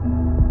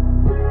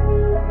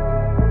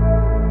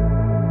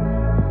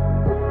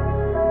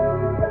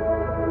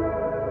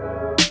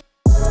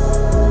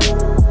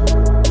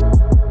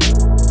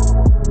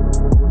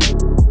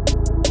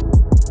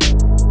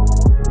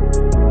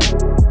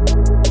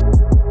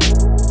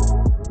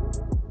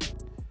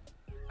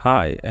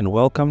Hi, and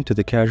welcome to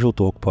the Casual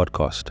Talk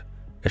podcast,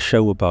 a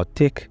show about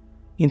tech,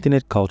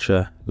 internet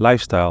culture,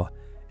 lifestyle,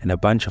 and a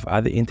bunch of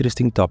other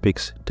interesting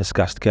topics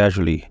discussed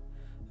casually.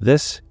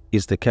 This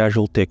is the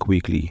Casual Tech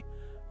Weekly,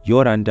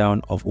 your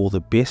rundown of all the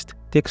best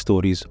tech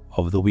stories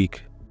of the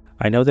week.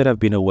 I know that I've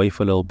been away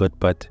for a little bit,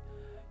 but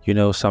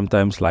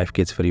sometimes life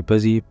gets very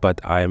busy,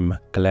 but I'm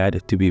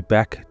glad to be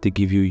back to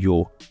give you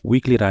your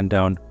weekly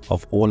rundown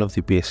of all of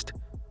the best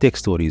tech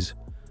stories.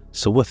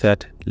 So with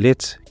that,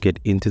 let's get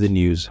into the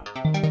news.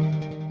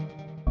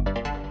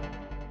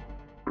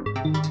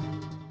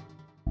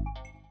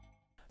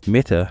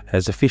 Meta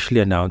has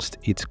officially announced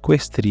its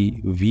Quest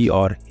 3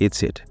 VR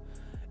headset.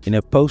 In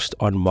a post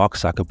on Mark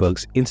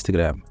Zuckerberg's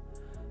Instagram,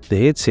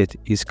 the headset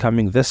is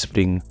coming this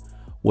spring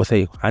with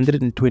a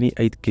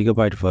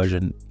 128GB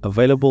version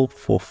available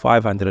for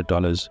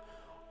 $500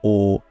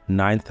 or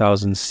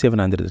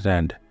 9,700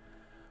 Rand,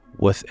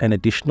 with an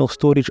additional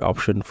storage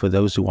option for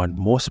those who want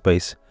more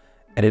space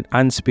at an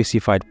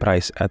unspecified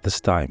price at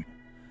this time.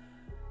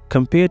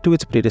 Compared to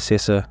its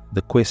predecessor,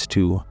 the Quest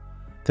 2,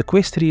 the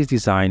Quest 3's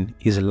design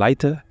is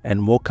lighter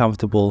and more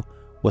comfortable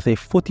with a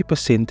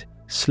 40%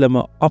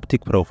 slimmer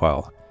optic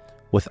profile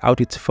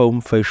without its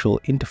foam facial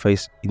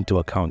interface into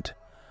account,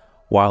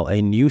 while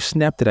a new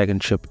Snapdragon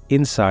chip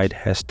inside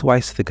has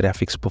twice the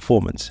graphics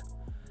performance.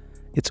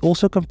 It's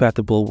also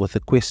compatible with the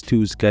Quest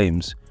 2's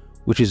games,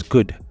 which is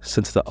good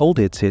since the old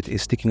headset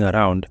is sticking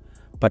around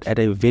but at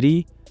a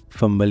very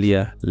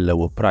familiar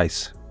lower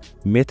price.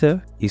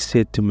 Meta is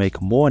said to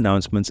make more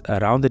announcements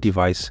around the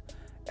device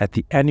at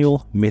the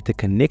annual Meta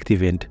Connect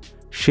event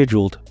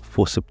scheduled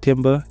for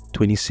September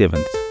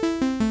 27th.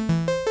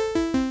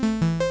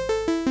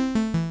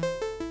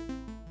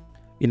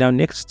 In our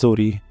next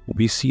story,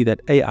 we see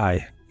that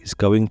AI is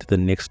going to the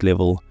next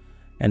level,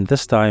 and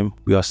this time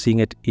we are seeing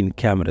it in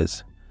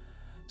cameras.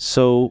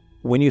 So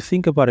when you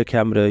think about a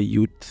camera,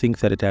 you'd think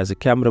that it has a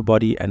camera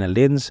body and a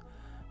lens,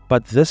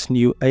 but this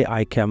new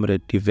AI camera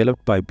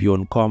developed by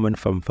Bjorn Carmen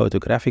from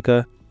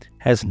Photographica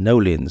has no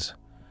lens.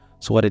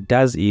 So what it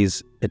does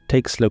is it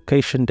takes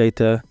location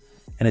data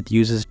and it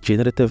uses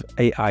generative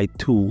AI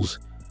tools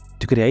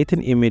to create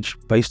an image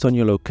based on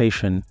your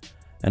location.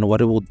 And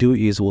what it will do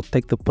is it will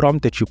take the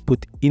prompt that you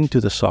put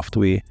into the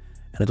software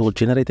and it will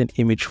generate an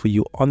image for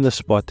you on the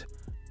spot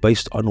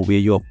based on where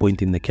you are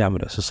pointing the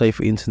camera. So say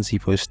for instance,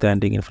 if you're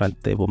standing in front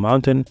of Table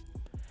Mountain,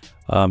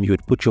 you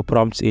would put your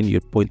prompts in,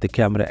 you'd point the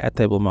camera at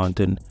Table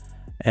Mountain,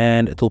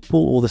 and it will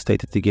pull all this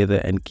data together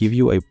and give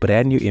you a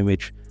brand new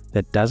image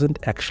that doesn't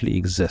actually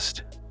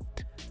exist.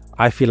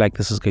 I feel like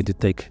this is going to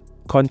take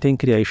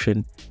content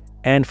creation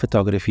and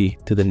photography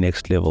to the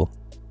next level.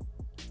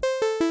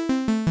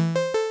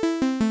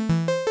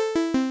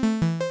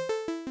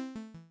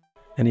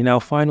 And in our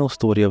final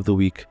story of the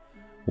week,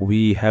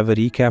 we have a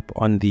recap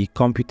on the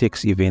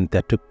Computex event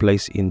that took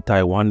place in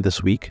Taiwan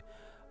this week.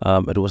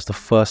 It was the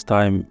first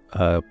time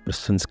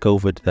since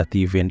COVID that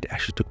the event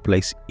actually took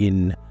place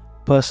in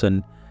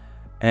person,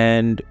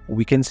 and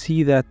we can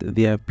see that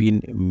there have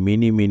been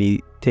many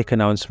tech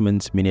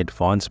announcements, many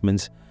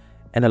advancements,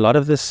 and a lot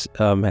of this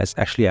has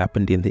actually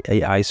happened in the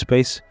AI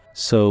space.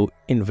 So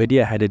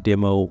Nvidia had a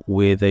demo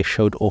where they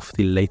showed off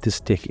the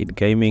latest tech in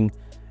gaming,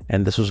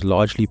 and this was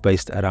largely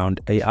based around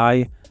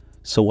AI.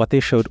 So what they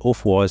showed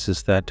off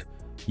is that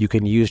you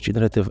can use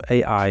generative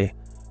AI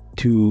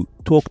to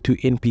talk to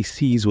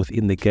NPCs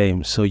within the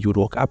game. So you would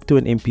walk up to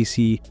an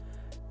NPC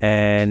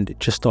and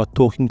just start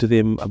talking to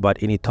them about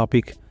any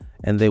topic,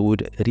 and they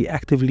would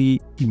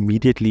reactively,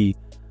 immediately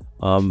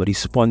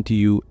respond to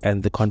you,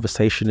 and the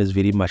conversation is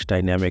very much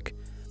dynamic.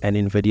 And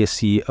Nvidia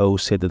CEO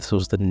said that this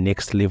was the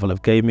next level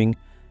of gaming,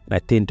 and I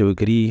tend to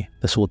agree.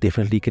 This will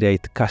definitely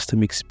create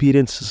custom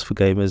experiences for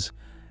gamers,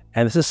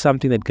 and this is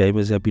something that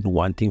gamers have been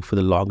wanting for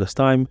the longest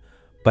time,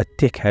 but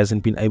tech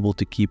hasn't been able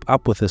to keep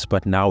up with this.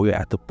 But now we're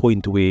at the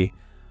point where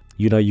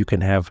you can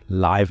have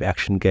live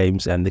action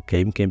games and the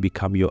game can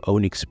become your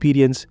own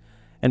experience.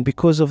 And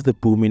because of the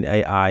boom in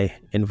AI,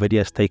 Nvidia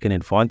has taken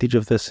advantage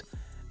of this.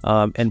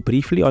 And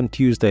briefly on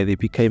Tuesday, they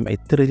became a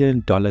 $1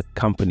 trillion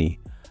company.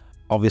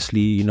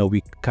 Obviously,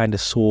 we kind of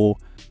saw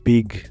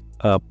big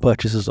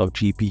purchases of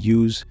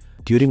GPUs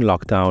during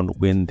lockdown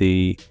when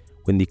the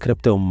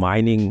crypto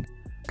mining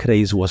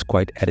craze was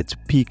quite at its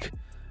peak.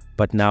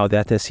 But now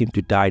that has seemed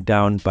to die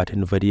down, but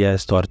Nvidia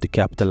has started to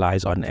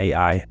capitalize on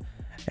AI.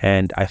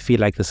 And I feel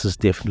like this is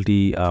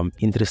definitely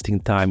interesting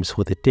times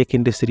for the tech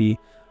industry,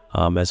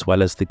 as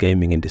well as the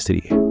gaming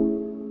industry.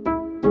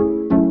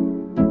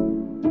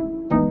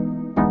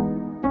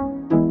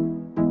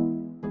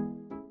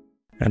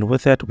 And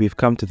with that, we've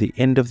come to the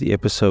end of the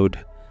episode.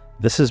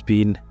 This has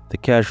been the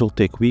Casual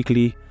Tech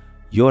Weekly,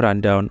 your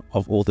rundown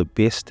of all the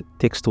best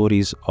tech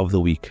stories of the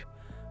week.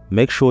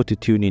 Make sure to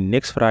tune in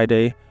next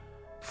Friday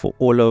for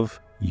all of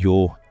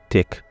your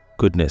tech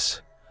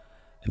goodness.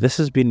 This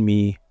has been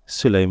me,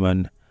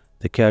 Suleiman,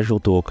 the Casual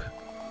Talk.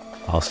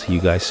 I'll see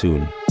you guys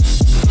soon.